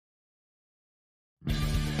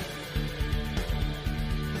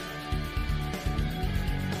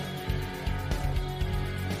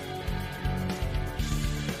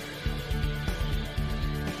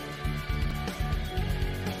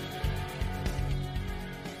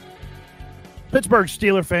Pittsburgh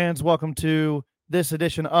Steeler fans, welcome to this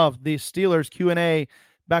edition of the Steelers Q&A.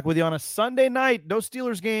 Back with you on a Sunday night. No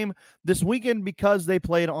Steelers game this weekend because they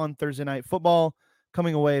played on Thursday Night Football,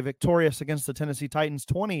 coming away victorious against the Tennessee Titans,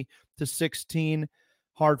 20-16.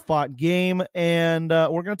 Hard-fought game, and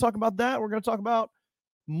we're going to talk about that. We're going to talk about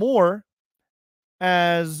more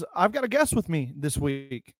as I've got a guest with me this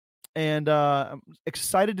week, and I'm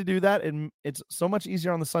excited to do that, and it's so much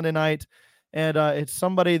easier on the Sunday night. And it's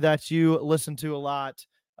somebody that you listen to a lot,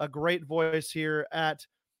 a great voice here at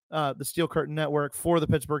the Steel Curtain Network for the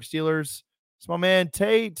Pittsburgh Steelers. It's my man,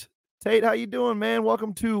 Tate. Tate, how you doing, man?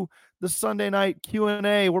 Welcome to the Sunday night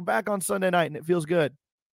Q&A. We're back on Sunday night, and it feels good.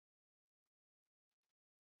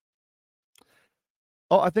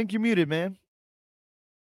 Oh, I think you're muted, man.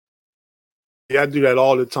 Yeah, I do that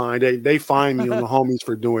all the time. They find me on the homies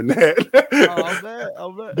for doing that.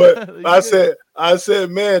 I'll bet. But I said,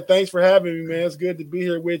 man, thanks for having me, man. It's good to be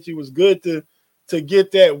here with you. It was good to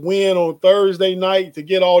get that win on Thursday night, to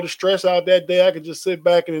get all the stress out that day. I could just sit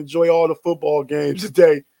back and enjoy all the football games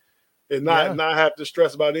today and not have to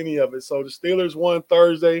stress about any of it. So the Steelers won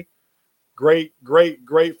Thursday. Great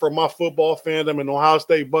for my football fandom. And Ohio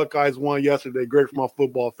State Buckeyes won yesterday. Great for my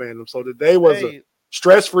football fandom. So today was a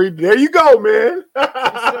stress-free. There you go, man.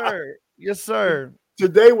 Yes, sir. Yes, sir.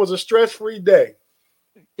 Today was a stress-free day.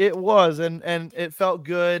 It was, and it felt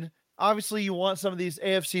good. Obviously, you want some of these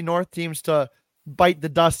AFC North teams to bite the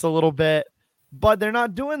dust a little bit, but they're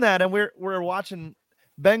not doing that. And we're watching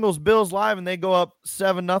Bengals Bills live, and they go up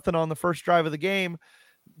 7-0 on the first drive of the game.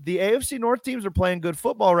 The AFC North teams are playing good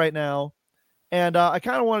football right now, and I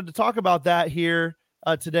kind of wanted to talk about that here.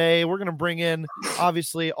 Today, we're going to bring in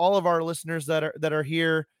obviously all of our listeners that are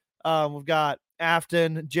here. We've got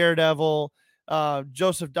Afton, Jared Evil,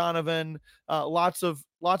 Joseph Donovan, lots of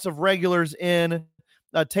regulars in.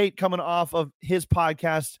 Tate coming off of his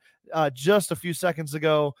podcast just a few seconds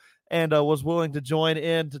ago and was willing to join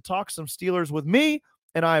in to talk some Steelers with me,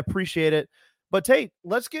 and I appreciate it. But Tate,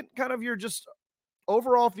 let's get kind of your just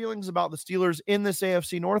overall feelings about the Steelers in this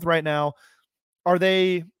AFC North right now. Are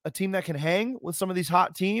they a team that can hang with some of these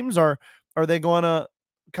hot teams, or are they going to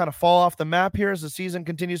kind of fall off the map here as the season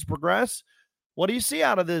continues to progress? What do you see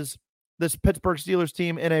out of this Pittsburgh Steelers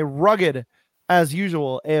team in a rugged, as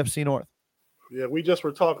usual, AFC North? Yeah, we just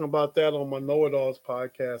were talking about that on my Know-It-Alls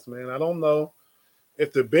podcast, man. I don't know.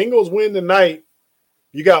 If the Bengals win tonight,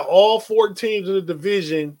 you got all 4 teams in the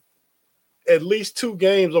division, at least 2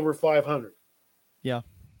 games over 500. Yeah.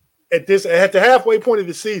 At the halfway point of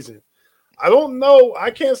the season. I don't know. I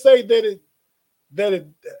can't say that it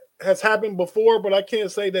has happened before, but I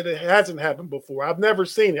can't say that it hasn't happened before. I've never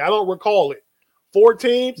seen it. I don't recall it. 4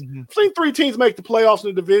 teams. Mm-hmm. I've seen 3 teams make the playoffs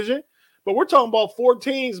in the division, but we're talking about 4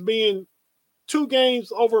 teams being 2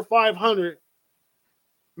 games over 500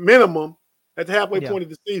 minimum at the halfway point of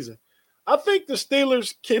the season. I think the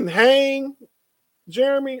Steelers can hang,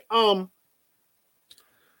 Jeremy.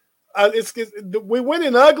 We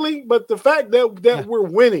winning ugly, but the fact that we're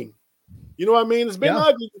winning. You know what I mean? It's been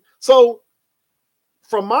ugly. So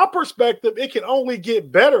from my perspective, it can only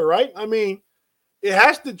get better, right? I mean, it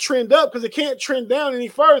has to trend up because it can't trend down any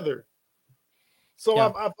further. So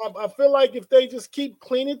I feel like if they just keep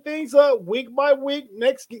cleaning things up week by week,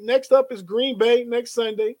 next up is Green Bay next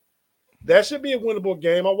Sunday. That should be a winnable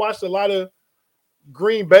game. I watched a lot of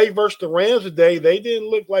Green Bay versus the Rams today. They didn't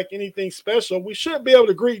look like anything special. We should be able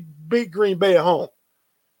to beat Green Bay at home.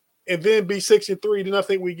 And then be 6-3. Then I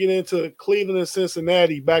think we get into Cleveland and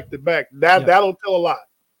Cincinnati back to back. That'll tell a lot.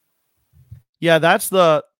 Yeah, that's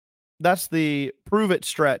the prove it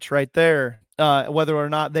stretch right there. Whether or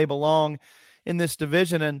not they belong in this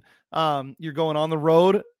division, and you're going on the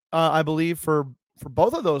road, I believe for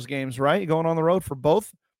both of those games, right? You're going on the road for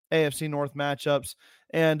both AFC North matchups,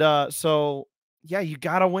 and so you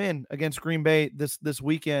got to win against Green Bay this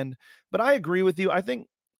weekend. But I agree with you. I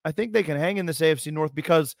think they can hang in this AFC North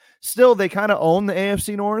because still they kind of own the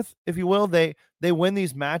AFC North, if you will. They win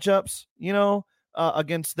these matchups,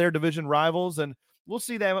 against their division rivals, and we'll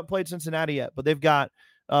see. They haven't played Cincinnati yet, but they've got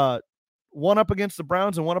one up against the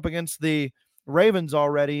Browns and one up against the Ravens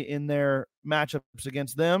already in their matchups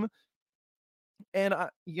against them. And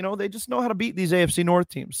they just know how to beat these AFC North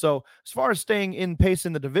teams. So as far as staying in pace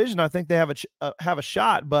in the division, I think they have a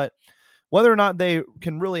shot. But whether or not they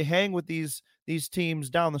can really hang with these teams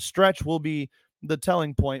down the stretch will be the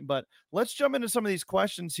telling point. But let's jump into some of these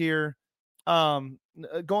questions here.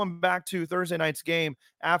 Going back to Thursday night's game,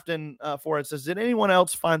 Afton for it says, did anyone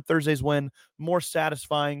else find Thursday's win more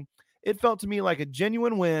satisfying? It felt to me like a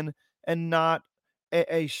genuine win and not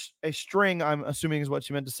a string, I'm assuming is what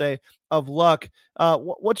you meant to say, of luck.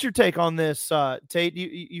 What's your take on this, Tate?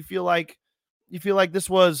 You feel like you feel like this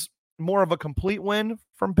was more of a complete win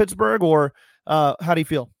from Pittsburgh, or how do you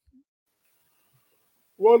feel?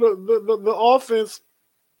 Well, the offense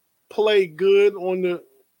played good on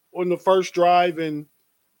the first drive and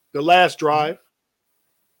the last drive.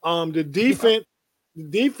 The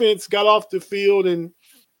defense got off the field, and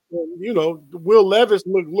Will Levis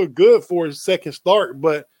looked good for his second start,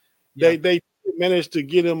 but they managed to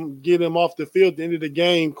get him off the field at the end of the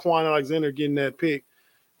game. Quan Alexander getting that pick.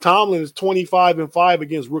 Tomlin is 25-5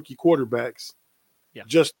 against rookie quarterbacks. Yeah,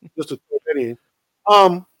 just to throw that in.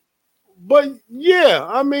 But yeah,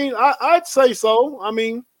 I mean, I'd say so. I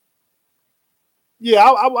mean, yeah,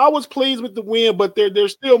 I was pleased with the win, but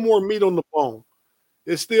there's still more meat on the bone.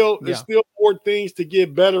 There's still more things to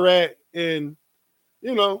get better at, and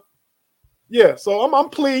yeah. So I'm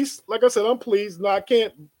pleased. Like I said, I'm pleased. No, I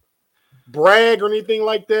can't brag or anything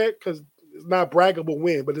like that because it's not braggable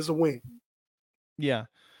win, but it's a win. Yeah,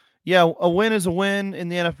 a win is a win in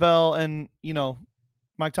the NFL, and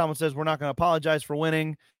Mike Tomlin says we're not going to apologize for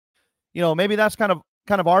winning. Maybe that's kind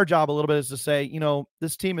of our job a little bit, is to say,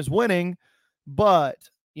 this team is winning, but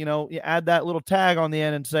you add that little tag on the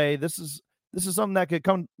end and say this is something that could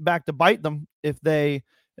come back to bite them if they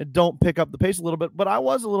don't pick up the pace a little bit. But I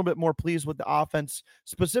was a little bit more pleased with the offense,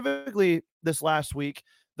 specifically this last week.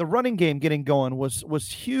 The running game getting going was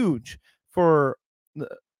huge for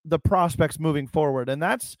the prospects moving forward, and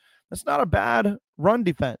that's not a bad run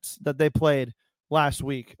defense that they played last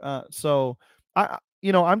week. So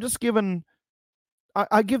I'm just giving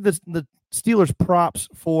I give the Steelers props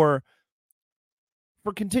for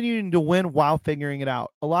continuing to win while figuring it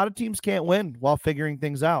out. A lot of teams can't win while figuring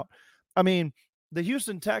things out. I mean, the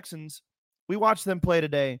Houston Texans, we watched them play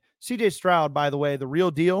today. CJ Stroud, by the way, the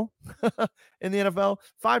real deal in the NFL.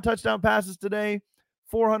 5 touchdown passes today,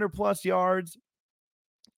 400 plus yards,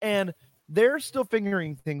 and they're still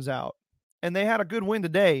figuring things out. And they had a good win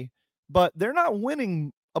today, but they're not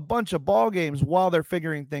winning a bunch of ball games while they're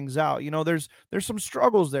figuring things out. There's some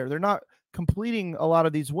struggles there. They're not completing a lot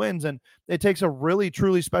of these wins, and it takes a really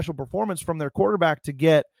truly special performance from their quarterback to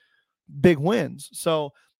get big wins.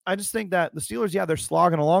 So I just think that the Steelers, they're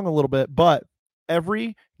slogging along a little bit, but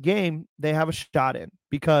every game they have a shot in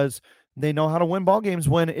because they know how to win ball games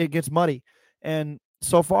when it gets muddy. And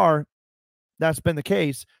so far that's been the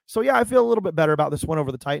case. So I feel a little bit better about this one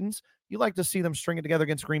over the Titans. You like to see them string it together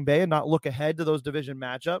against Green Bay and not look ahead to those division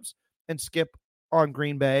matchups and skip on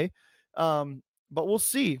Green Bay. But we'll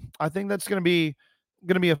see. I think that's going to be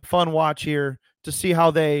a fun watch here to see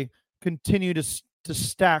how they continue to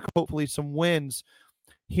stack, hopefully, some wins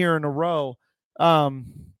here in a row. Man,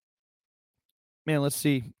 let's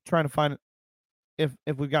see. Trying to find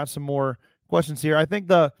if we got some more questions here. I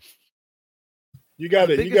think you got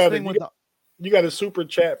a super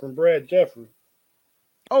chat from Brad Jeffrey.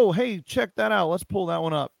 Oh, hey, check that out. Let's pull that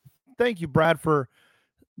one up. Thank you, Brad, for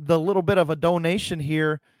the little bit of a donation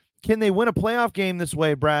here. Can they win a playoff game this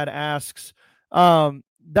way? Brad asks.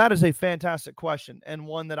 That is a fantastic question, and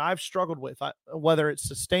one that I've struggled with, whether it's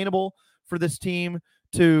sustainable for this team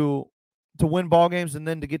to win ball games and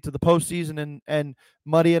then to get to the postseason and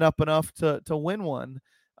muddy it up enough to win one.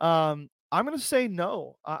 I'm going to say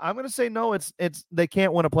no. I'm going to say no. It's they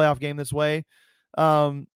can't win a playoff game this way,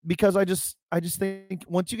 because I just think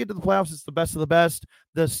once you get to the playoffs, it's the best of the best.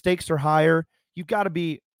 The stakes are higher. You've got to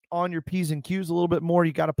be on your P's and Q's a little bit more.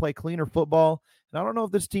 You got to play cleaner football, and I don't know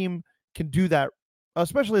if this team can do that,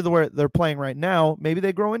 especially the way they're playing right now. Maybe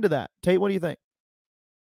they grow into that. Tate, what do you think?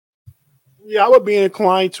 Yeah, I would be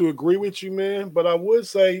inclined to agree with you, man. But I would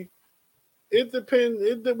say it depends.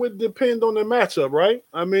 It would depend on the matchup, right?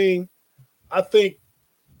 I mean, I think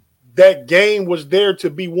that game was there to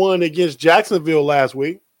be won against Jacksonville last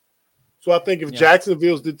week. So I think if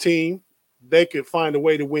Jacksonville's the team, they could find a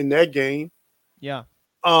way to win that game. Yeah.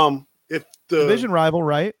 If the division rival,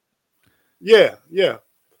 right? Yeah.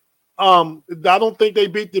 I don't think they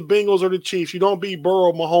beat the Bengals or the Chiefs. You don't beat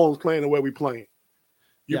Burrow, Mahomes playing the way we playing.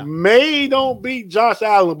 You don't beat Josh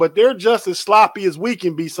Allen, but they're just as sloppy as we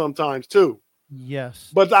can be sometimes too.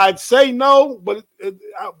 Yes. But I'd say no. But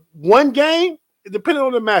one game, depending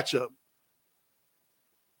on the matchup.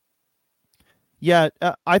 Yeah,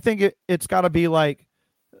 I think it's got to be like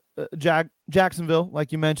Jacksonville,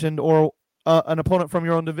 like you mentioned, or an opponent from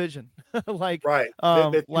your own division, like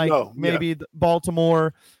maybe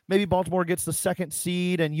Baltimore. Maybe Baltimore gets the 2nd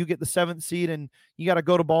seed and you get the 7th seed, and you got to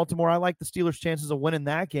go to Baltimore. I like the Steelers' chances of winning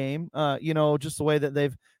that game. Just the way that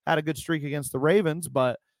they've had a good streak against the Ravens.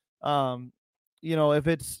 But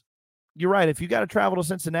if you're right, if you got to travel to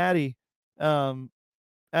Cincinnati,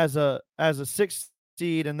 as a 6th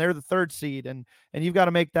seed and they're the 3rd seed, and you've got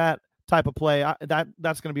to make that type of play,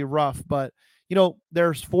 that's going to be rough. But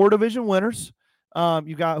there's 4 division winners.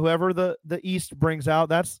 You got whoever the East brings out.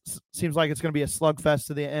 That seems like it's going to be a slugfest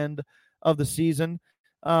to the end of the season.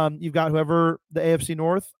 You've got whoever the AFC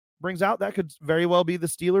North brings out. That could very well be the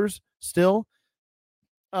Steelers still.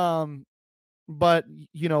 But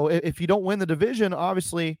if you don't win the division,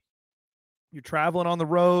 obviously you're traveling on the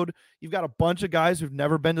road. You've got a bunch of guys who've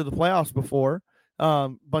never been to the playoffs before.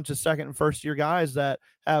 Bunch of second and first year guys that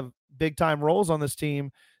have big time roles on this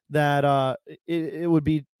team that it would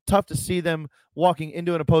be tough to see them walking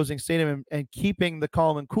into an opposing stadium and keeping the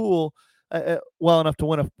calm and cool well enough to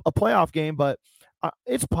win a playoff game. But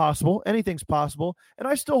it's possible. Anything's possible. And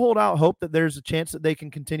I still hold out hope that there's a chance that they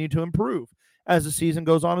can continue to improve as the season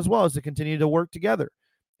goes on, as well as to continue to work together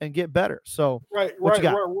and get better. So right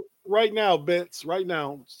now, Bets. Right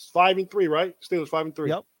now, it's 5-3, right? Steelers 5-3.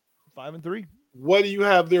 Yep, 5-3. What do you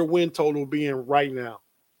have their win total being right now?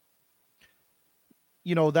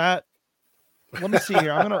 That. Let me see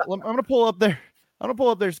here. I'm gonna pull up their. I'm gonna pull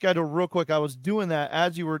up their schedule real quick. I was doing that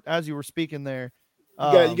as you were speaking there.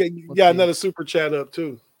 You got another super chat up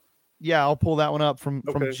too. Yeah, I'll pull that one up from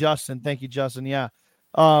Justin. Thank you, Justin. Yeah.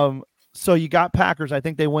 So you got Packers. I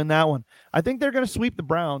think they win that one. I think they're going to sweep the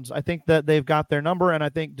Browns. I think that they've got their number, and I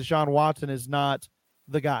think Deshaun Watson is not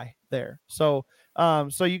the guy there. So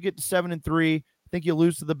you get to 7-3. I think you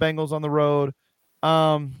lose to the Bengals on the road.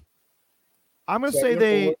 I'm going to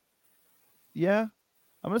say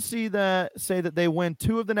I'm going to say that they win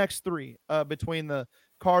 2 of the next 3 between the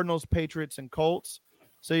Cardinals, Patriots, and Colts.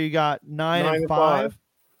 So you got 9-5.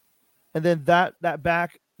 And then that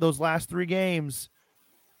back those last 3 games.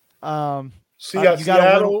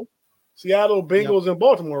 Seattle, Bengals, and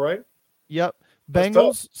Baltimore, right? Yep.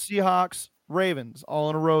 Bengals, Seahawks, Ravens,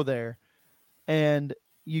 all in a row there. And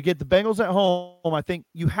you get the Bengals at home. I think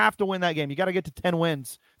you have to win that game. You got to get to 10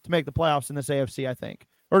 wins to make the playoffs in this AFC, I think.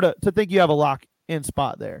 Or to think you have a lock-in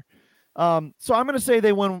spot there. So I'm going to say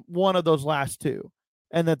they win one of those last 2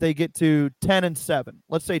 and that they get to 10-7.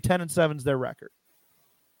 Let's say 10-7 is their record.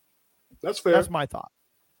 That's fair. That's my thought.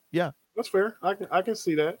 Yeah. That's fair. I can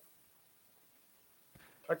see that.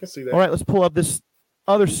 All right, let's pull up this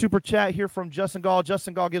other super chat here from Justin Gall.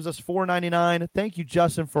 Justin Gall gives us $4.99. Thank you,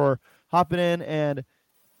 Justin, for hopping in and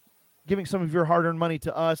giving some of your hard-earned money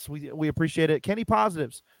to us. We appreciate it. Kenny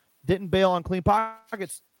Positives didn't bail on clean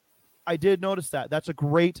pockets. I did notice that. That's a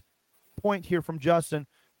great point here from Justin.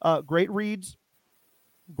 Great reads,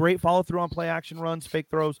 great follow-through on play-action runs, fake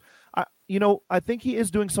throws. I think he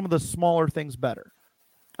is doing some of the smaller things better,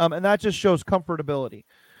 and that just shows comfortability.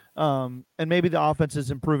 And maybe the offense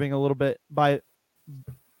is improving a little bit by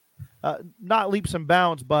not leaps and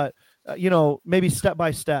bounds, but maybe step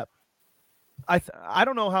by step. I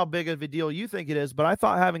don't know how big of a deal you think it is, but I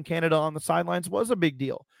thought having Canada on the sidelines was a big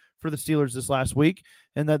deal for the Steelers this last week,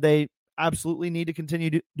 and that they absolutely need to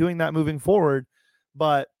continue doing that moving forward.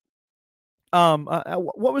 But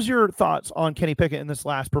what was your thoughts on Kenny Pickett in this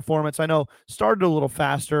last performance? I know started a little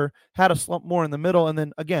faster, had a slump more in the middle, and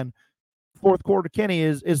then again, fourth quarter Kenny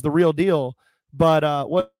is the real deal. But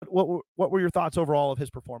what were your thoughts overall of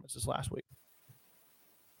his performance this last week?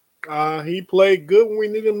 He played good when we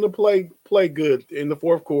need him to play good in the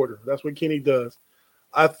fourth quarter. That's what Kenny does.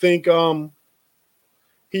 I think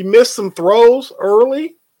he missed some throws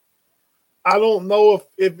early. I don't know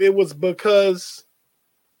if it was because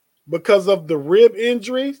of the rib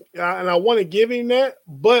injury, and I want to give him that,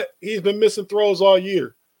 but he's been missing throws all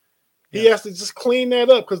year. He has to just clean that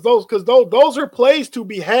up because those are plays to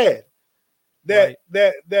be had. That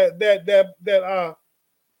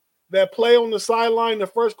play on the sideline the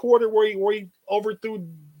first quarter where he overthrew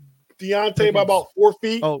Deontay by about 4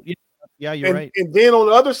 feet. Oh yeah, you're right. And then on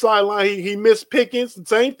the other sideline he missed Pickens, the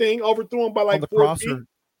same thing, overthrew him by like 4 crosser. feet.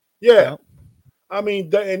 Yeah. I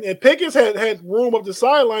mean, and Pickens had room up the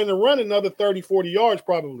sideline to run another 30, 40 yards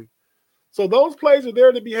probably. So those plays are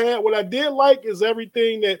there to be had. What I did like is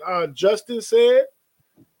everything that Justin said.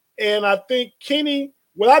 And I think Kenny,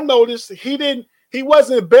 what I noticed, he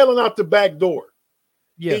wasn't bailing out the back door.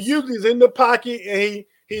 Yes. He usually is in the pocket and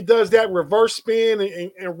he does that reverse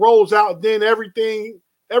spin and rolls out. Then everything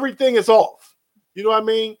is off. You know what I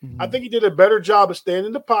mean? Mm-hmm. I think he did a better job of staying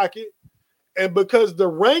in the pocket. And because the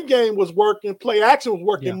run game was working, play action was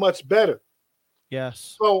working much better.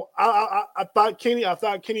 Yes. So I thought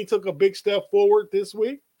Kenny took a big step forward this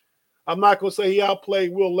week. I'm not going to say he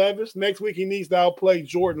outplayed Will Levis. Next week he needs to outplay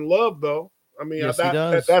Jordan Love, though. I mean, yes,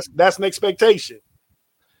 that's an expectation.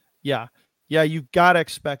 Yeah, you got to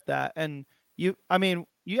expect that, and you got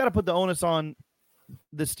to put the onus on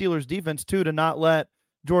the Steelers defense too to not let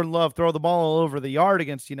Jordan Love throw the ball all over the yard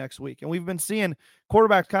against you next week. And we've been seeing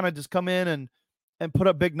quarterbacks kind of just come in and put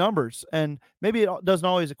up big numbers. And maybe it doesn't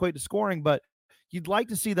always equate to scoring, but you'd like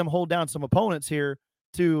to see them hold down some opponents here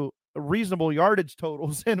to reasonable yardage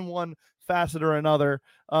totals in one facet or another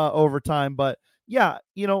over time. But yeah,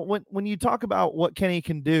 when you talk about what Kenny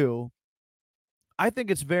can do, I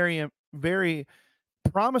think it's very, very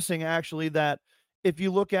promising actually that if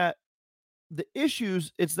you look at the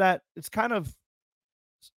issues, it's kind of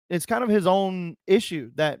his own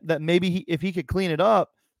issue that maybe if he could clean it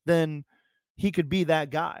up, then he could be that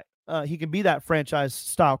guy. He can be that franchise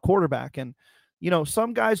style quarterback. And,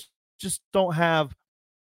 some guys just don't have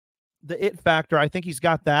the it factor. I think he's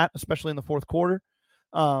got that, especially in the fourth quarter.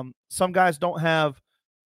 Some guys don't have,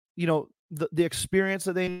 the experience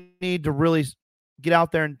that they need to really get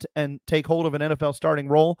out there and take hold of an NFL starting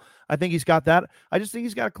role. I think he's got that. I just think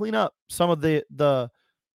he's got to clean up some of the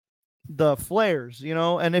flares,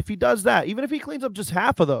 and if he does that, even if he cleans up just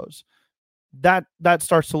half of those, that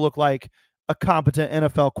starts to look like a competent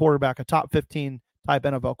NFL quarterback, a top 15 type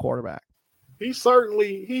NFL quarterback. He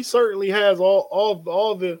certainly has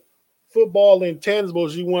all the football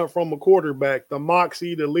intangibles you want from a quarterback: the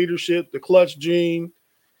moxie, the leadership, the clutch gene.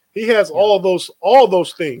 He has all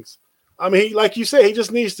those things. I mean, like you said, he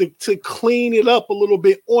just needs to clean it up a little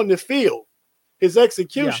bit on the field, his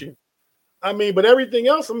execution. Yeah. I mean, but everything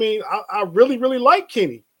else, I mean, I really, really like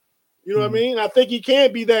Kenny. You know what I mean? I think he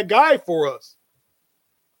can be that guy for us.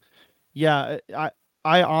 Yeah,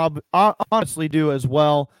 I honestly do as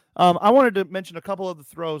well. I wanted to mention a couple of the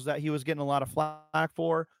throws that he was getting a lot of flack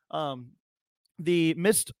for. The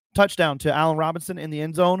missed touchdown to Allen Robinson in the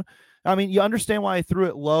end zone. I mean, you understand why he threw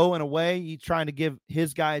it low and away. He's trying to give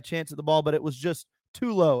his guy a chance at the ball, but it was just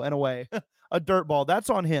too low and away. A dirt ball. That's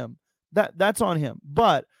on him. That's on him.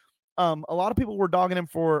 But a lot of people were dogging him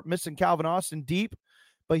for missing Calvin Austin deep,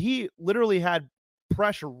 but he literally had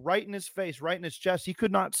pressure right in his face, right in his chest. He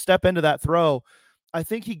could not step into that throw. I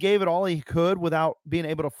think he gave it all he could without being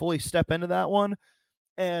able to fully step into that one.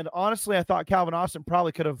 And honestly, I thought Calvin Austin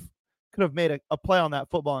probably could have made a play on that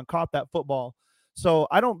football and caught that football. So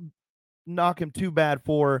I don't knock him too bad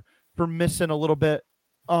for missing a little bit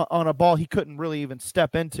on a ball he couldn't really even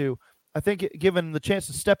step into. I think given the chance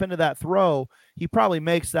to step into that throw, he probably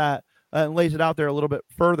makes that and lays it out there a little bit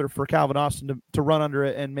further for Calvin Austin to run under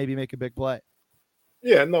it and maybe make a big play.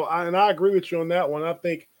 Yeah, no, I agree with you on that one. I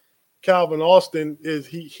think Calvin Austin is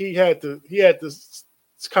he had to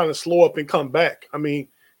kind of slow up and come back. I mean,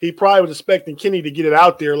 he probably was expecting Kenny to get it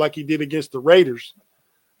out there like he did against the Raiders.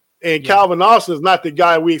 And Calvin Austin is not the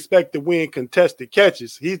guy we expect to win contested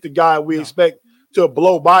catches. He's the guy we expect to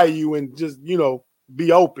blow by you and just,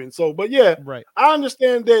 be open. So, but yeah, right. I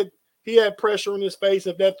understand that he had pressure in his face.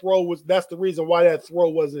 If that throw that's the reason why that throw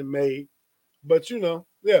wasn't made. But,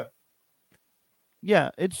 yeah.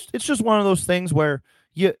 Yeah, it's just one of those things where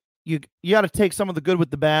you got to take some of the good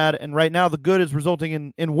with the bad. And right now the good is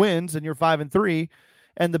resulting in wins and you're 5-3.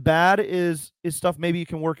 And the bad is stuff maybe you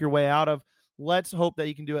can work your way out of. Let's hope that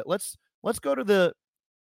you can do it. Let's go to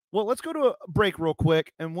a break real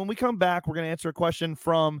quick. And when we come back, we're going to answer a question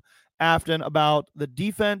from Afton about the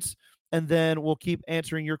defense. And then we'll keep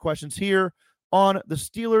answering your questions here on the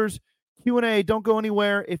Steelers Q&A. Don't go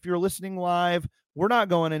anywhere. If you're listening live, we're not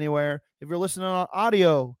going anywhere. If you're listening on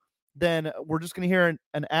audio, then we're just going to hear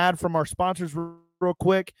an ad from our sponsors real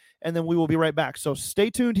quick, and then we will be right back. So stay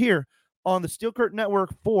tuned here on the Steel Curtain Network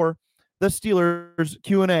for the Steelers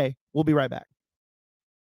Q&A. We'll be right back.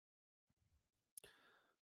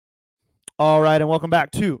 All right, and welcome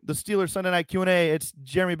back to the Steelers Sunday Night Q&A. It's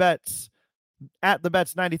Jeremy Betts at the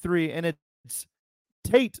Betts 93, and it's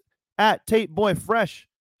Tate at Tate Boy Fresh.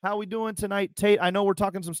 How we doing tonight, Tate? I know we're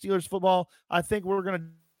talking some Steelers football. I think we're going to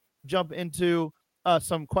jump into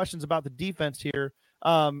some questions about the defense here.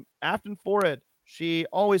 Afton Forred, she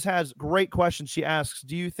always has great questions. She asks,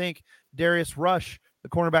 do you think Darius Rush, the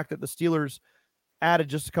cornerback that the Steelers added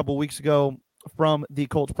just a couple weeks ago from the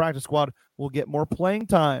Colts practice squad, will get more playing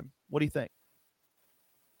time? What do you think?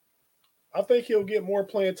 I think he'll get more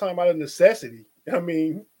playing time out of necessity. I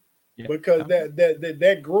mean, because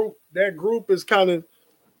that group is kind of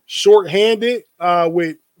shorthanded I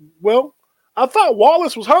thought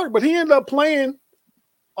Wallace was hurt, but he ended up playing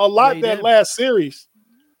a lot last series.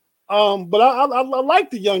 But I like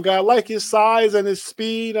the young guy. I like his size and his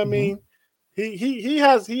speed. I mean, he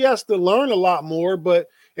has to learn a lot more,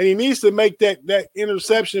 and he needs to make that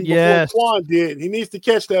interception before Quan did. He needs to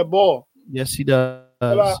catch that ball. Yes, he does.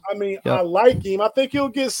 But I like him. I think he'll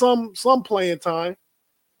get some playing time.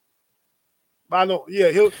 I know.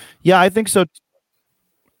 Yeah, I think so.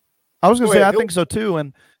 I was going to say, I think so too.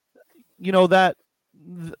 And that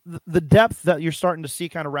the depth that you're starting to see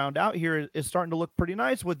kind of round out here is starting to look pretty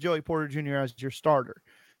nice with Joey Porter Jr. as your starter.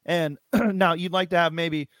 And now you'd like to have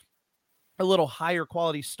maybe a little higher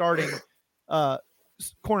quality starting uh,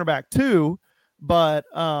 cornerback too, but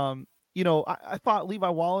I thought Levi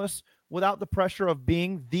Wallace, without the pressure of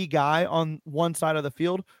being the guy on one side of the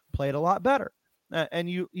field, played a lot better. And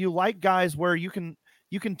you like guys where you can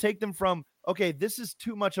take them from, okay, this is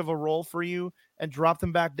too much of a role for you, and drop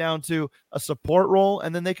them back down to a support role,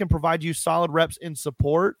 and then they can provide you solid reps in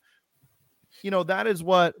support. That is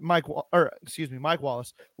what Mike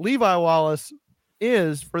Wallace, Levi Wallace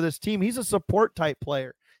is for this team. He's a support type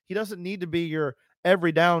player. He doesn't need to be your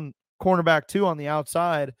every down cornerback two on the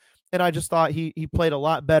outside. And I just thought he played a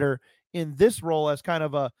lot better in this role as kind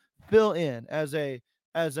of a fill in, as an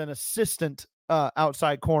assistant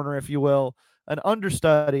outside corner, if you will, an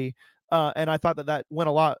understudy. And I thought that went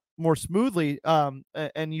a lot more smoothly.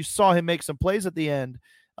 And you saw him make some plays at the end.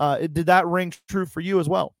 Did that ring true for you as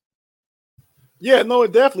well? Yeah, no,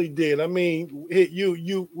 it definitely did. I mean,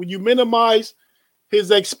 when you minimize his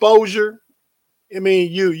exposure, I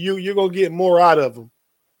mean, you're gonna get more out of him,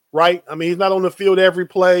 right? I mean, he's not on the field every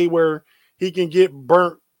play where he can get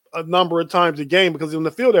burnt a number of times a game because he's on the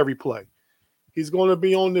field every play. He's going to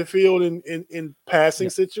be on the field in passing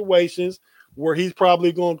situations where he's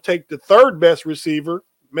probably going to take the third best receiver,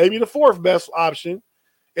 maybe the fourth best option,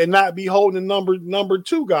 and not be holding number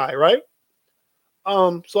two guy, right?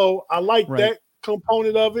 So I like that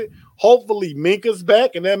component of it. Hopefully Minka's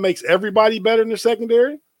back, and that makes everybody better in the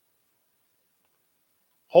secondary.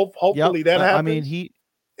 Hopefully that happens. I mean,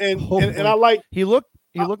 and I like he looked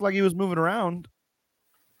like he was moving around.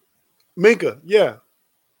 Minka, yeah.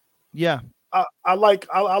 I like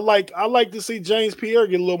to see James Pierre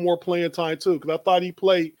get a little more playing time too, because I thought he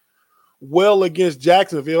played well against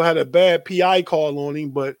Jacksonville. Had a bad PI call on him,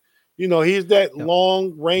 but he's that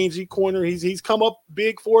long, rangy corner. He's come up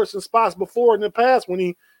big for us in spots before in the past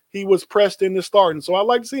when he was pressed into starting. So I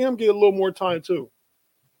like to see him get a little more time too.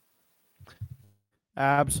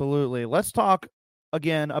 Absolutely. Let's talk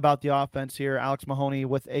again about the offense here. Alex Mahoney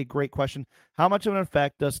with a great question. How much of an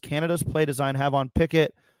effect does Canada's play design have on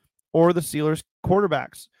Pickett or the Steelers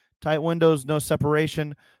quarterbacks? Tight windows, no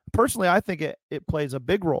separation. Personally, I think it plays a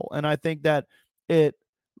big role, and I think that it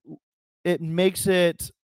makes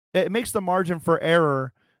the margin for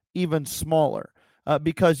error even smaller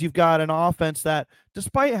because you've got an offense that,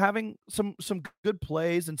 despite having some good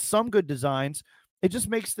plays and some good designs, it just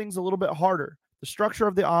makes things a little bit harder. The structure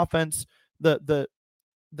of the offense, the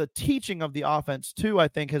teaching of the offense too, I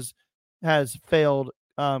think has failed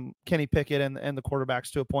Kenny Pickett and the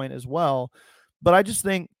quarterbacks to a point as well. But I just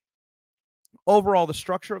think overall, the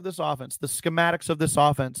structure of this offense, the schematics of this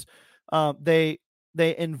offense, they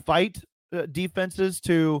invite defenses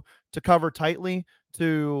to cover tightly,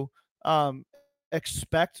 to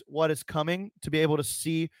expect what is coming, to be able to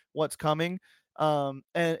see what's coming. And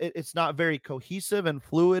it's not very cohesive and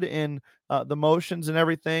fluid in the motions and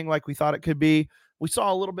everything like we thought it could be. We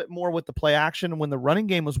saw a little bit more with the play action when the running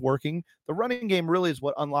game was working. The running game really is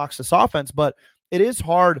what unlocks this offense, but it is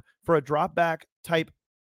hard for a drop back type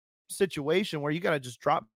situation where you got to just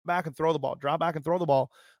drop back and throw the ball.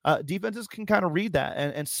 Defenses can kind of read that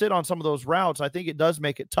and sit on some of those routes. I think it does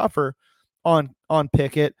make it tougher on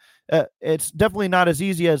Pickett. It's definitely not as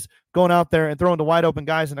easy as going out there and throwing to wide open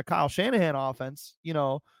guys in a Kyle Shanahan offense.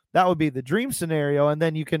 That would be the dream scenario. And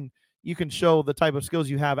then you can show the type of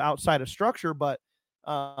skills you have outside of structure, but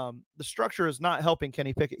the structure is not helping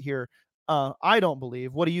Kenny Pickett here. I don't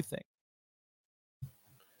believe. What do you think?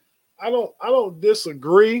 I don't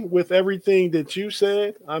disagree with everything that you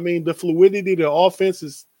said. I mean, the fluidity of the offense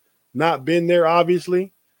has not been there,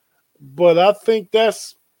 obviously, but I think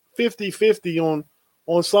that's 50-50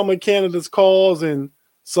 on some of Canada's calls and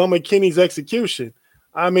some of Kenny's execution.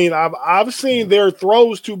 I mean, I've seen their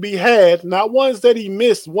throws to be had, not ones that he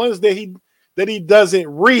missed, ones that he doesn't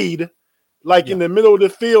read, like in the middle of the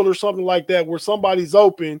field or something like that, where somebody's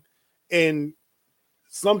open, and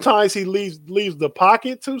sometimes he leaves the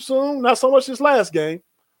pocket too soon. Not so much this last game,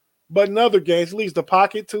 but in other games, he leaves the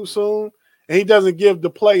pocket too soon, and he doesn't give the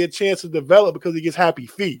play a chance to develop because he gets happy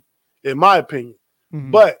feet, in my opinion.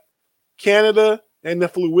 Mm-hmm. But Canada and the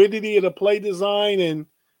fluidity of the play design and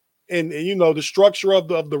the structure of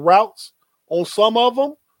the routes on some of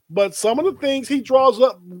them, but some of the things he draws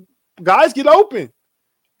up, guys get open,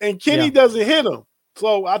 and Kenny doesn't hit them.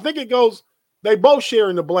 So I think they both share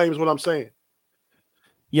in the blame is what I'm saying.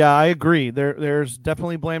 Yeah, I agree. There's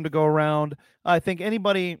definitely blame to go around. I think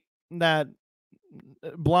anybody that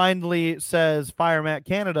blindly says fire Matt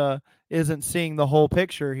Canada isn't seeing the whole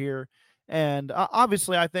picture here. And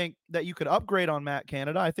obviously, I think that you could upgrade on Matt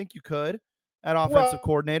Canada. I think you could at Right. offensive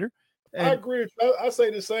coordinator. I And agree. I say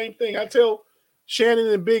the same thing. I tell Shannon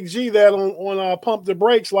and Big G that on Pump the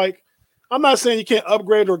Brakes. Like, I'm not saying you can't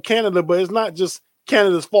upgrade or Canada, but it's not just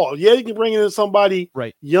Canada's fault. Yeah, you can bring in somebody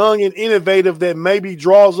right. young and innovative that maybe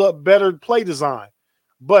draws up better play design,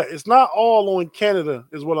 but it's not all on Canada,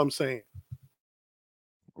 is what I'm saying.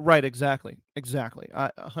 Right, exactly. Exactly.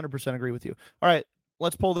 I 100% agree with you. All right,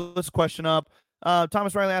 let's pull this question up.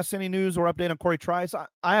 Thomas Riley asks any news or update on Corey Trice.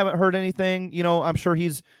 I haven't heard anything. You know, I'm sure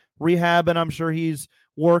he's rehabbing. I'm sure he's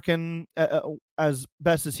working as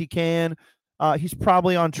best as he can. He's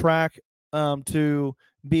probably on track to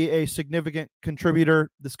be a significant contributor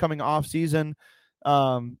this coming off season.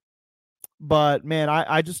 But man,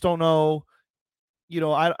 I just don't know. You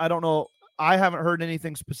know, I don't know. I haven't heard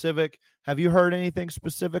anything specific. Have you heard anything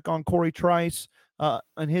specific on Corey Trice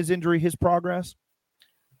and his injury, his progress?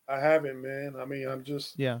 I haven't, man. I mean,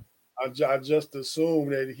 Yeah. I just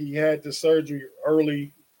assumed that he had the surgery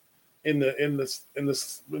early in the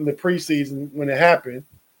preseason when it happened,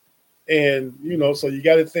 and so you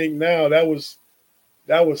got to think now that was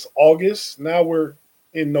August. Now we're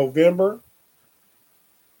in November,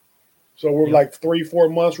 so we're like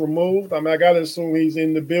 3-4 months removed. I mean, I got to assume he's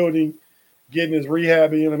in the building getting his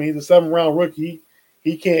rehab in. I mean, he's a 7th-round rookie.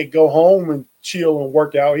 He can't go home and chill and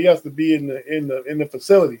work out. He has to be in the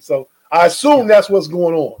facility. So I assume that's what's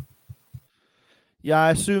going on. Yeah,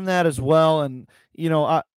 I assume that as well. And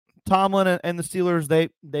Tomlin and the Steelers,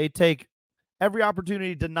 they take every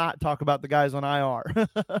opportunity to not talk about the guys on IR.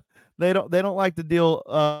 They don't like to deal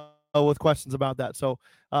with questions about that. So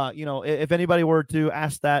if anybody were to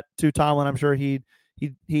ask that to Tomlin, I'm sure he'd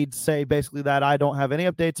say basically that I don't have any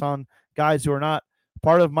updates on guys who are not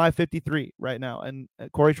part of my 53 right now, and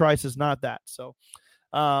Corey Trice is not that. So,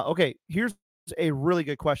 okay, here's a really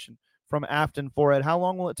good question from Afton for it. How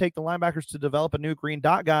long will it take the linebackers to develop a new green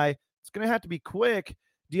dot guy? It's going to have to be quick.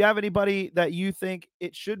 Do you have anybody that you think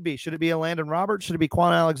it should be? Should it be a Landon Roberts? Should it be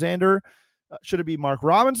Quan Alexander? Should it be Mark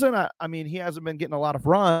Robinson? I mean, he hasn't been getting a lot of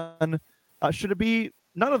run. Should it be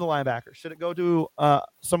none of the linebackers? Should it go to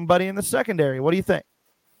somebody in the secondary? What do you think?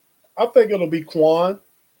 I think it'll be Quan.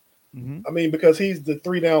 Mm-hmm. I mean, because he's the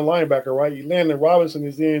 3-down linebacker, right? Landon Robinson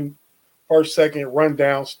is in first, second, run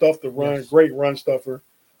down, stuff to run, yes. Great run stuffer.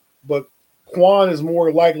 But Quan is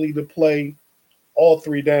more likely to play all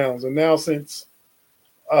 3 downs. And now since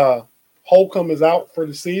Holcomb is out for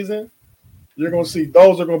the season, you're going to see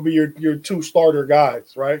those are going to be your 2 starter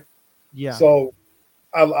guys, right? Yeah. So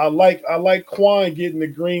I like Quan getting the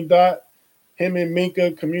green dot. Him and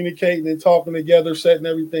Minka communicating and talking together, setting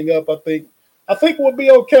everything up. I think we'll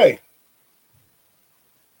be okay.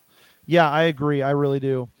 Yeah, I agree. I really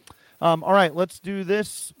do. All right, let's do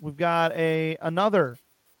this. We've got another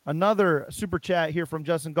super chat here from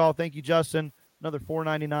Justin Gall. Thank you, Justin. Another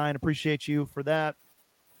 $4.99. Appreciate you for that.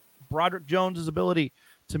 Broderick Jones' ability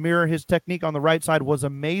to mirror his technique on the right side was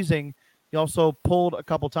amazing. He also pulled a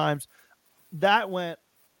couple times. That went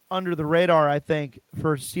under the radar, I think,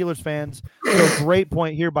 for Steelers fans. So great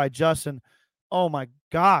point here by Justin. Oh, my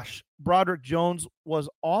gosh. Broderick Jones was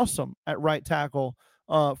awesome at right tackle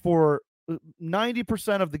for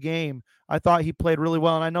 90% of the game. I thought he played really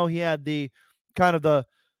well, and I know he had the kind of the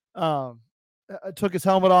took his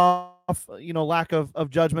helmet off, lack of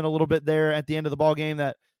judgment a little bit there at the end of the ball game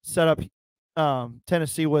that set up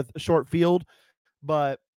Tennessee with a short field.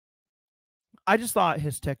 But I just thought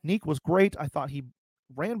his technique was great. I thought he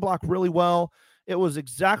ran block really well. It was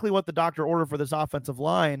exactly what the doctor ordered for this offensive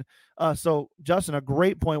line. So, Justin, a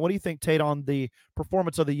great point. What do you think, Tate, on the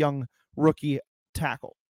performance of the young rookie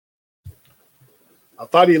tackle? I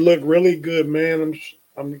thought he looked really good, man.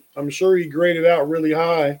 I'm sure he graded out really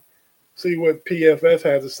high. See what PFF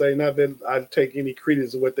has to say. Not that I take any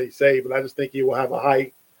credence of what they say, but I just think he will have a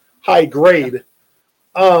high grade.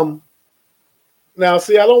 Yeah. Now,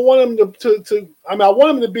 see, I don't want him to. I mean, I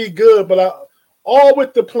want him to be good, but all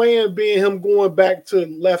with the plan being him going back to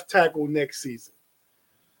left tackle next season.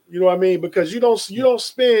 You know what I mean? Because you don't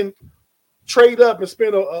trade up and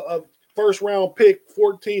spend a first round pick,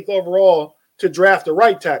 14th overall to draft a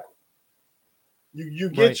right tackle. You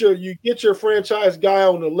get your franchise guy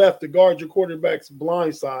on the left to guard your quarterback's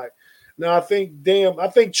blind side. Now I think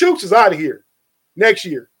Chooks is out of here next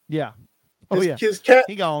year. Yeah. His cap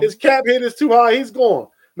hit is too high. He's gone.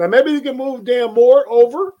 Now maybe you can move Dan Moore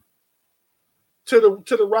over to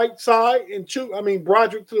the right side and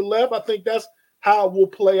Broderick to the left. I think that's how it will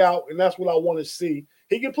play out, and that's what I want to see.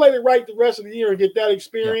 He can play the right the rest of the year and get that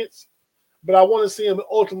experience, but I want to see him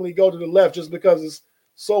ultimately go to the left just because it's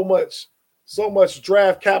so much so much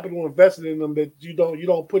draft capital invested in them that you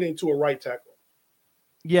don't put into a right tackle.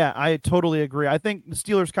 Yeah, I totally agree. I think the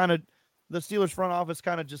Steelers front office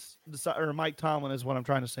kind of just decide, or Mike Tomlin is what I'm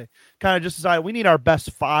trying to say, kind of just decided we need our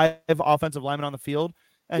best 5 offensive linemen on the field,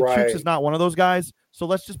 and Chooks is Right. not one of those guys. So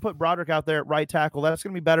let's just put Broderick out there at right tackle. That's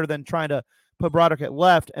going to be better than trying to put Broderick at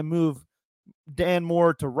left and move Dan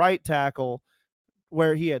Moore to right tackle,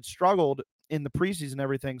 where he had struggled in the preseason and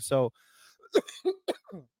everything. So,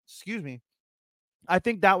 excuse me. I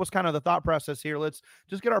think that was kind of the thought process here. Let's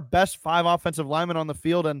just get our best 5 offensive linemen on the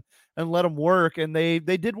field and let them work, and they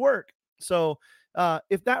did work. So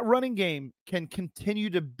if that running game can continue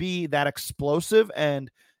to be that explosive and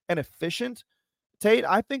efficient, Tate,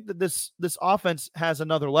 I think that this offense has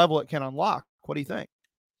another level it can unlock. What do you think?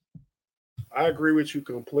 I agree with you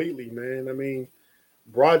completely, man. I mean,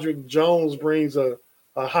 Broderick Jones brings a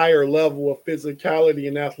higher level of physicality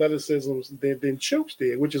and athleticism than Chooks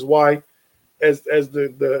did, which is why, as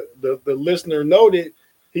the listener noted,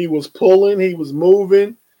 he was pulling, he was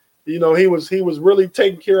moving, he was really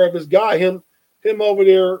taking care of his guy. Him over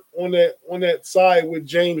there on that side with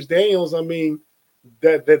James Daniels. I mean,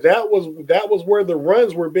 that was where the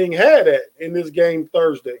runs were being had at in this game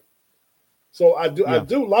Thursday. So I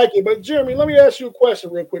do like it. But Jeremy, let me ask you a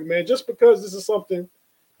question real quick, man. Just because this is something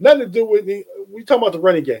nothing to do with me, we talking about the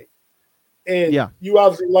running game, and you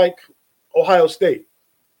obviously like Ohio State.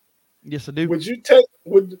 Yes, I do. Would you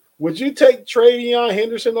take Travion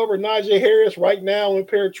Henderson over Najee Harris right now and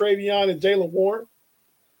pair Travion and Jaylen Warren?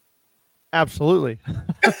 Absolutely.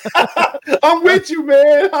 I'm with you,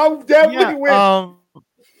 man. I'm definitely with you.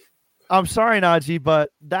 I'm sorry, Najee, but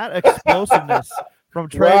that explosiveness from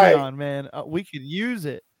Travion, man, we could use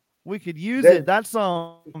it. We could use it. That's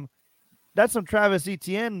some Travis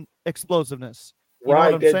Etienne explosiveness. You know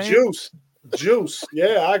what I'm saying? Juice.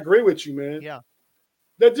 Yeah, I agree with you, man. Yeah.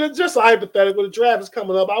 Just a hypothetical. The draft is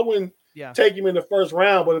coming up. I wouldn't take him in the first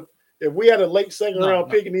round, but if we had a late second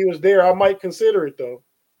round pick and he was there, I might consider it though.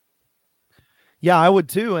 Yeah, I would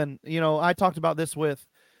too. And I talked about this with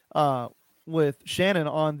Shannon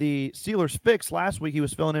on the Steelers Fix last week. He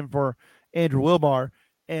was filling in for Andrew Wilbar,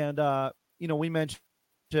 and we mentioned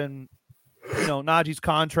Najee's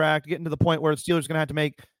contract getting to the point where the Steelers are going to have to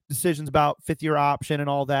make decisions about 5th-year option and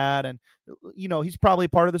all that. And, he's probably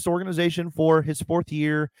part of this organization for his 4th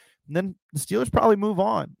year. And then the Steelers probably move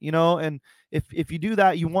on, and if you do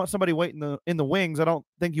that, you want somebody waiting in the wings. I don't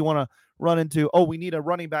think you want to run into, we need a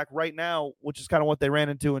running back right now, which is kind of what they ran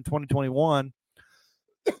into in 2021.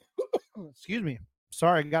 Excuse me.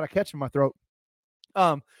 Sorry, I got a catch in my throat.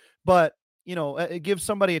 But, it gives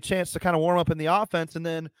somebody a chance to kind of warm up in the offense. And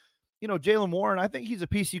then, Jaylen Warren, I think he's a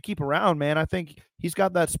piece you keep around, man. I think he's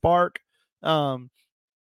got that spark. And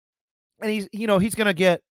he's going to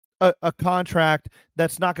get a contract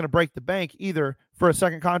that's not going to break the bank either for a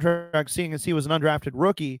second contract, seeing as he was an undrafted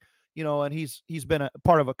rookie, and he's been a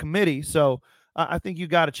part of a committee. So I think you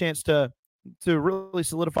got a chance to really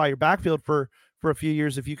solidify your backfield for a few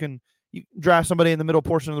years if you draft somebody in the middle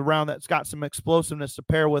portion of the round that's got some explosiveness to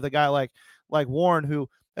pair with a guy like Warren, who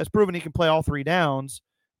has proven he can play all 3 downs.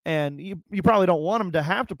 And you probably don't want him to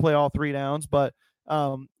have to play all 3 downs, but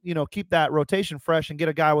keep that rotation fresh and get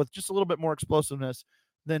a guy with just a little bit more explosiveness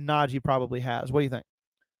than Najee probably has. What do you think?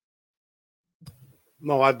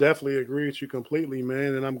 No, I definitely agree with you completely,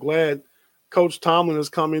 man. And I'm glad Coach Tomlin has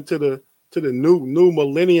come into the new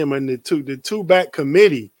millennium and the two-back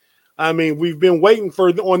committee. I mean, we've been waiting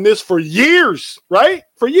on this for years, right?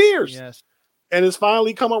 For years. Yes. And it's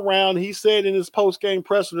finally come around. He said in his post-game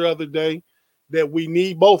presser the other day that we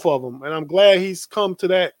need both of them. And I'm glad he's come to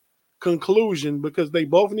that conclusion because they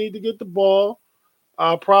both need to get the ball.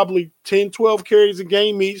 Probably 10, 12 carries a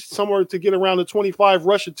game each, somewhere to get around the 25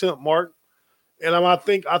 rush attempt mark. And I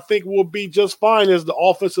think we'll be just fine as the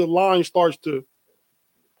offensive line starts to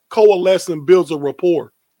coalesce and builds a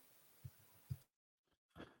rapport.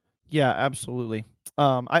 Yeah, absolutely.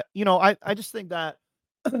 I just think that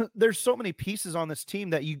there's so many pieces on this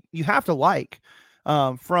team that you have to like,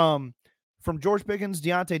 from George Pickens,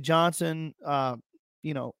 Deontay Johnson,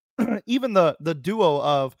 even the duo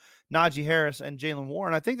of Najee Harris and Jaylen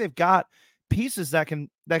Warren. I think they've got pieces that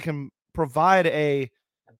can provide a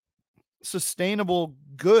sustainable,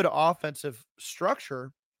 good offensive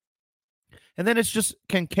structure. And then it's just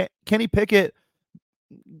can Kenny Pickett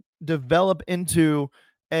develop into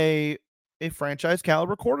a franchise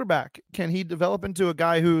caliber quarterback? Can he develop into a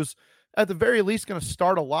guy who's at the very least going to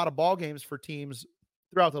start a lot of ball games for teams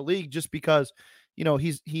throughout the league just because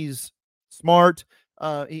he's smart,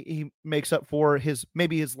 he makes up for his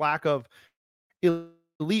lack of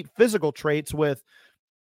elite physical traits with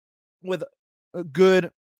a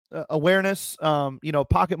good awareness,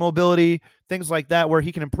 pocket mobility, things like that, where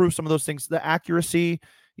he can improve some of those things, the accuracy,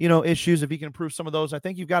 issues. If he can improve some of those, I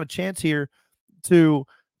think you've got a chance here to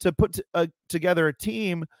put together a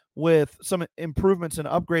team with some improvements and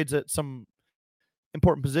upgrades at some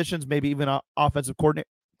important positions, maybe even an offensive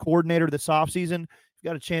coordinator this offseason. You've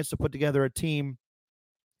got a chance to put together a team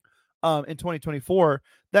in 2024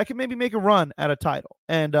 that can maybe make a run at a title.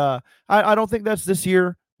 And I don't think that's this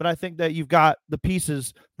year, but I think that you've got the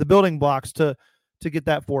pieces, the building blocks to get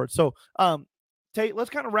that forward. So, Tate, let's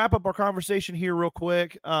kind of wrap up our conversation here real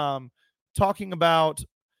quick, talking about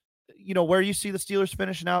where you see the Steelers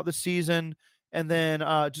finishing out this season, and then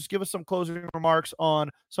just give us some closing remarks on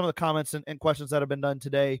some of the comments and questions that have been done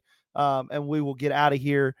today, and we will get out of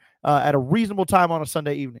here at a reasonable time on a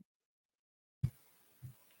Sunday evening.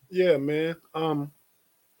 Yeah, man.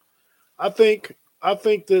 I think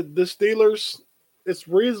that the Steelers, it's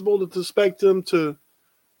reasonable to expect them to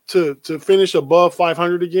finish above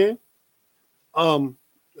 500 again.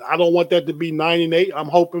 I don't want that to be 9-8. I'm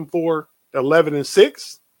hoping for 11-6.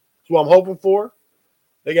 That's what I'm hoping for.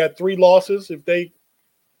 They got 3 losses. If they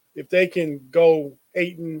can go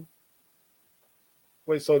 5-3,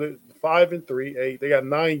 8. They got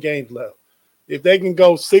 9 games left. If they can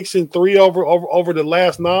go 6-3 over the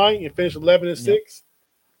last 9 and finish 11-6, yep.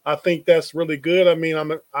 I think that's really good. I mean,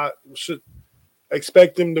 I should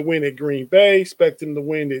expect them to win at Green Bay, expect them to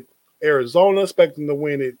win at Arizona, expect them to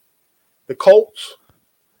win at the Colts,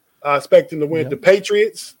 expect them to win at the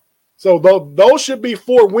Patriots. So those should be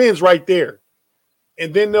 4 wins right there.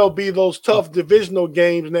 And then there'll be those tough divisional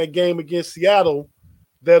games in that game against Seattle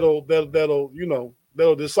that'll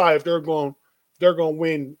decide if they're going to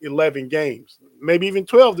win 11 games, maybe even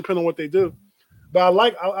 12, depending on what they do. But I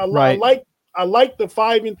like the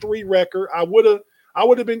 5-3 record. I would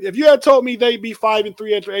have been, if you had told me they'd be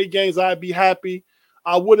 5-3 after 8 games, I'd be happy.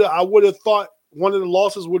 I would have thought one of the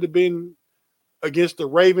losses would have been against the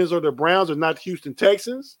Ravens or the Browns, or not Houston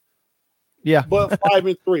Texans. Yeah, but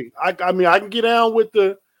 5-3. I mean, I can get down with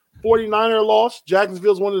the 49er loss.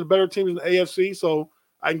 Jacksonville's one of the better teams in the AFC, so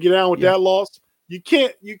I can get down with that loss. You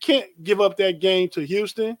can't give up that game to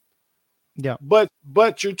Houston. Yeah, but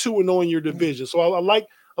you're 2-0 in your division, so I like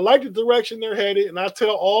the direction they're headed, and I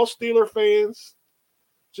tell all Steeler fans,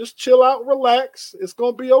 just chill out, relax. It's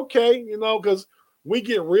gonna be okay, because we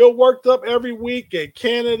get real worked up every week at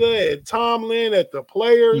Canada, at Tomlin, at the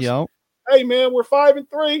players. Yep. Hey man, we're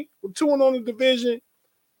 5-3. We're 2-0 in the division,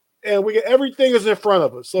 and we get everything is in front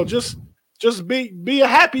of us. So just be a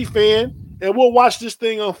happy fan, and we'll watch this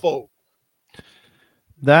thing unfold.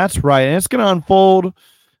 That's right, and it's going to unfold.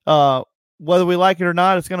 Whether we like it or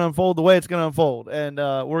not, it's going to unfold the way it's going to unfold, and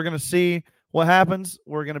we're going to see what happens.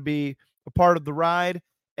 We're going to be a part of the ride,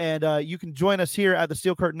 and you can join us here at the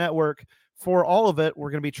Steel Curtain Network for all of it.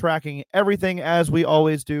 We're going to be tracking everything, as we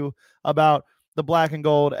always do, about the black and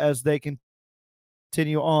gold as they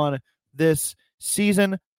continue on this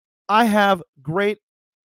season. I have great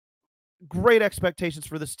expectations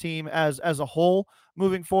for this team as a whole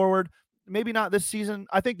moving forward. Maybe not this season.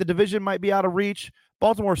 I think the division might be out of reach.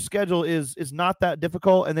 Baltimore's schedule is not that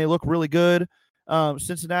difficult, and they look really good.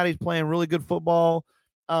 Cincinnati's playing really good football.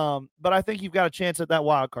 But I think you've got a chance at that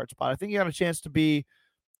wild card spot. I think you got a chance to be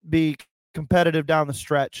competitive down the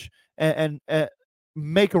stretch and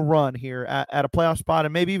make a run here at a playoff spot,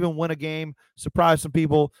 and maybe even win a game, surprise some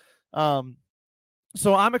people.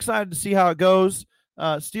 So I'm excited to see how it goes.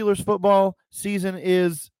 Steelers football season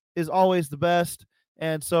is always the best,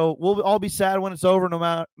 and so we'll all be sad when it's over,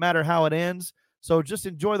 no matter how it ends. So just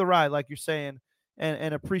enjoy the ride, like you're saying,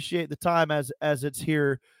 and appreciate the time as it's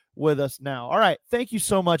here with us now. All right, thank you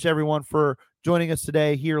so much, everyone, for joining us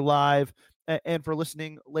today here live, and for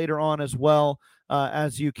listening later on as well,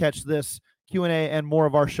 as you catch this Q&A and more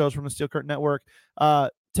of our shows from the Steel Curtain Network.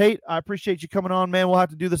 Tate, I appreciate you coming on, man. We'll have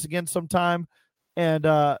to do this again sometime. And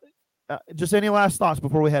just any last thoughts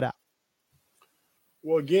before we head out?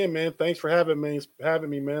 Well, again, man, thanks for having me,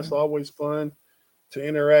 man. It's always fun to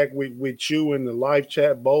interact with you and the live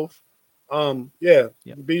chat both.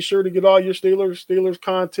 Be sure to get all your Steelers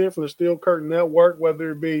content from the Steel Curtain Network,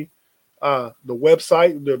 whether it be the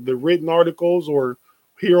website, the written articles, or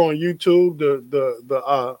here on YouTube,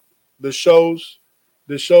 the shows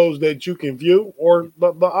that you can view, or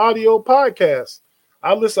the audio podcast.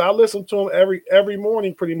 I listen to them every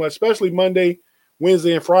morning pretty much, especially Monday,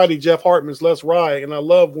 Wednesday, and Friday, Jeff Hartman's Let's Ride. And I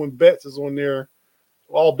love when Bets is on there.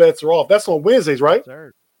 All bets are off. That's on Wednesdays, right?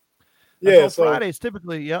 Sir. Yeah. On Fridays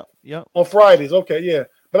typically. Yep. On Fridays. Okay. Yeah.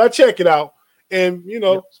 But I check it out. And,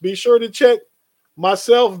 be sure to check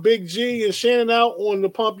myself, Big G, and Shannon out on the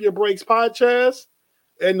Pump Your Brakes podcast.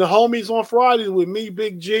 And the homies on Fridays with me,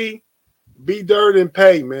 Big G, B Dirt, and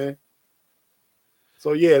Pay, man.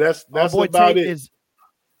 So yeah, that's about Tate it.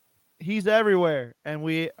 He's everywhere, and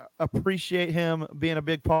we appreciate him being a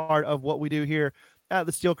big part of what we do here at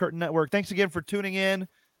the Steel Curtain Network. Thanks again for tuning in.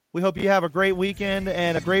 We hope you have a great weekend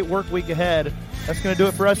and a great work week ahead. That's going to do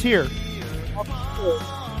it for us here.